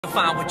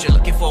Find what you're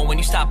looking for when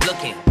you stop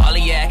looking. All of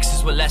your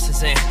exes with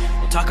lessons in.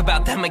 We'll talk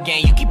about them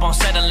again. You keep on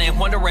settling.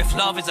 Wonder if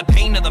love is a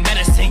pain or the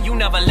medicine. You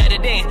never let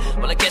it in.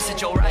 Well, I guess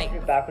that you're right.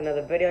 Back with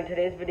another video. In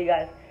today's video,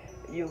 guys,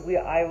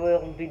 I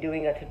will be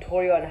doing a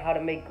tutorial on how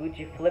to make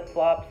Gucci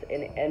flip-flops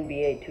in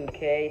NBA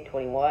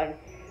 2K21.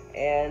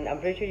 And I'm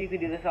pretty sure you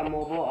could do this on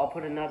mobile. I'll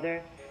put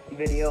another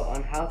video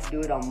on how to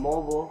do it on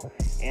mobile.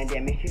 And yeah,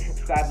 make sure you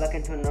subscribe, like,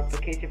 and turn on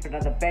notification for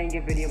another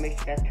banger video. Make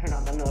sure you guys turn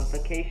on the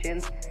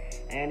notifications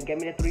and get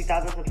me to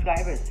 3,000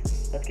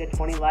 subscribers. Let's get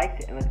 20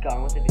 likes and let's go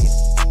on with the video.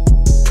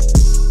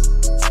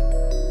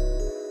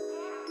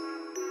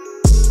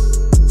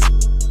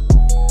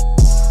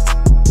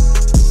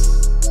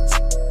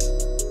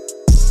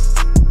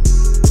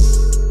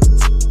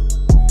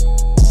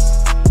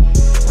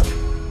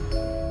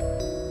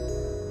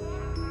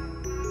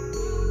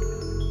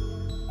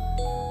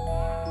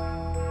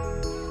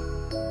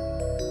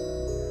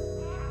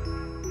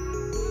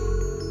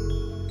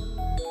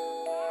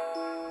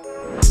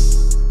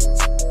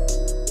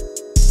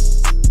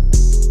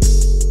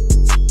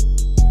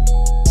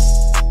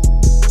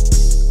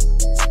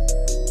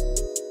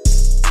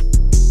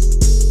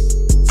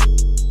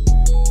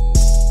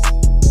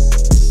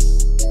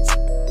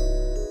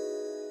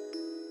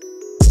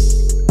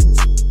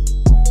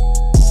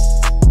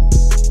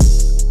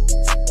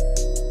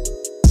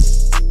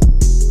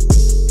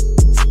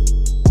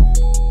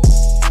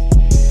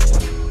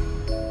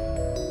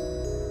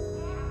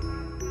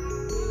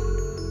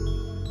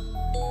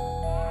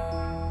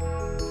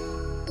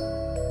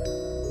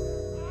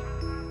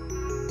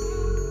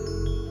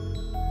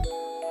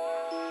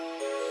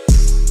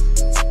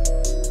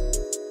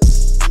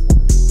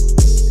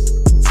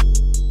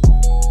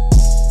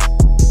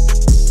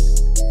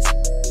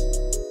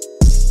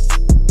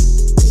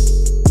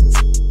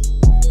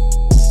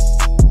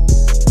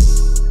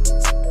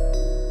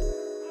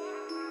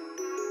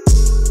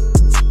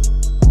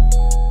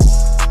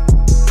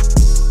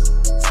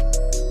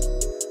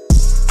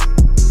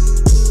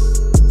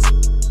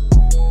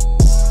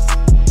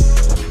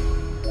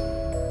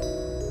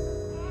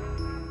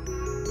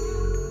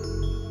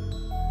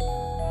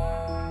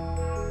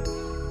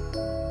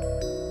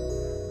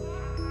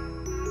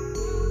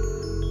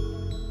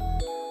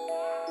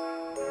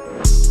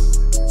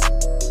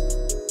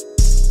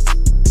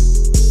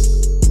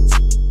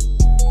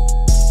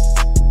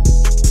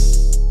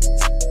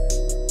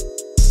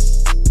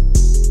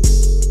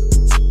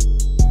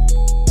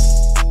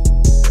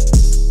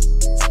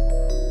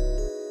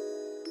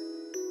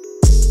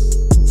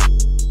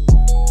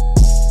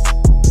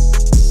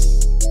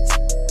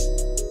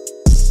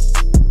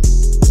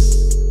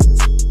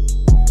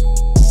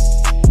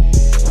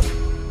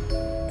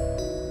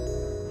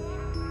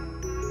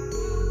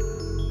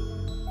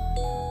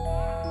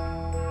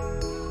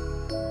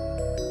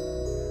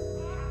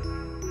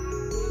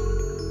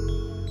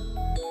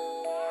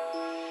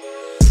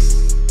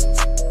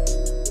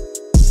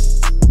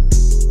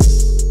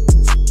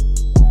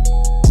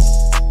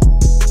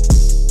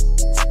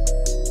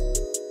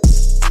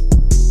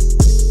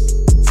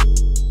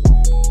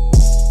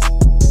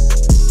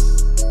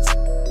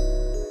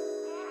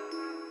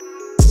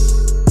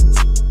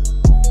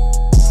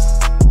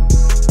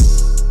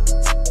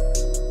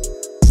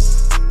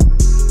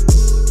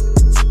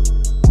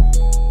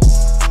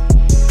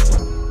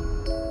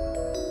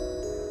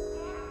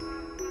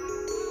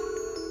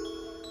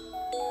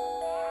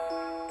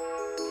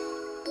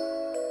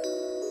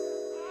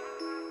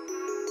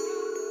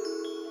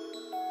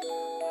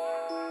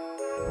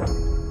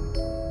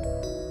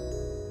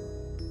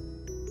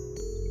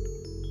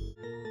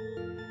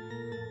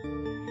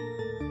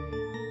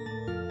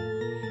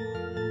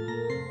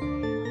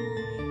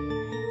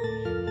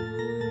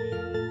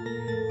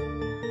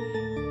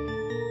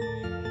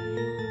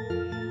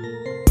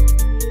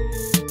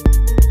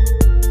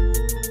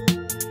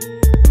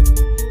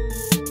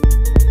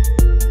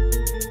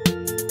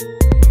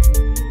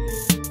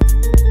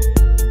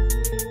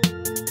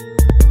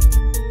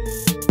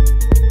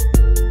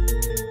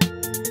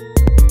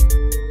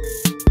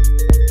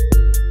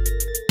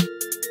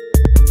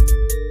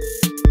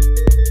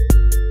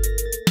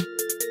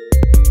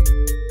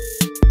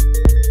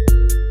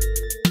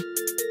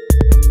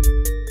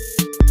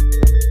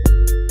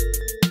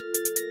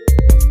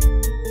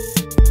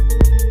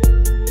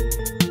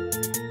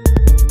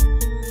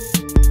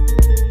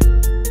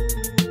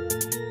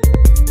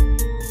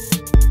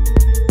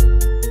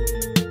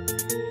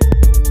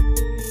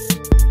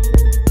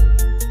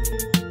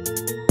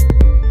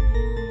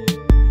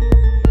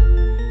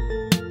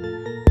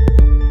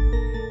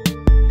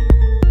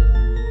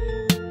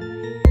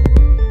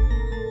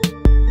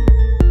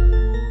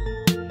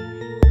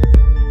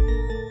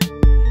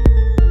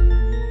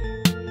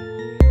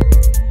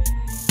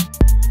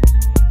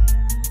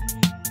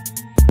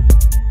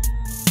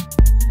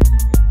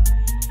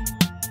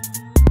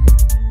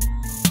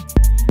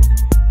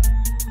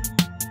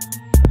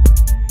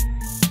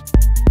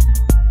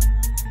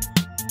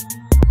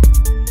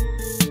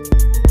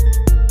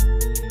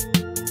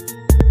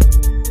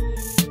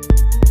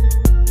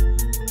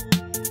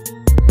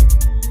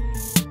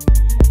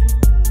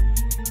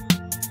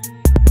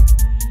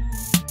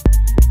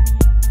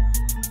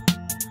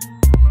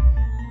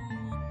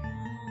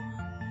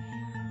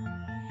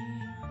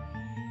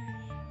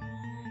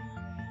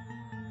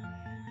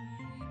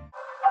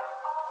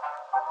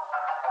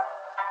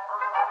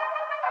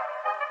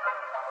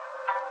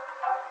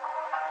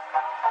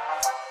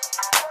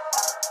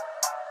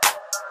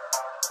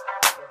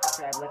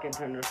 Subscribe, look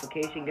into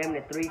notification, get me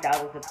to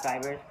 3,000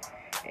 subscribers.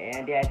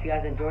 And yeah, if you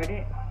guys enjoyed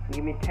it,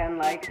 give me 10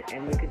 likes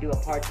and we could do a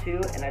part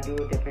 2 and I do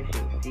a different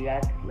shoot. See you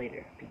guys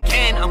later.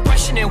 And I'm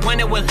questioning when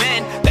it will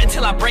end. Bet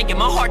till I break it,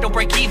 my heart don't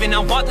break even. I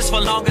want this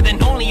for longer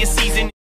than only a season.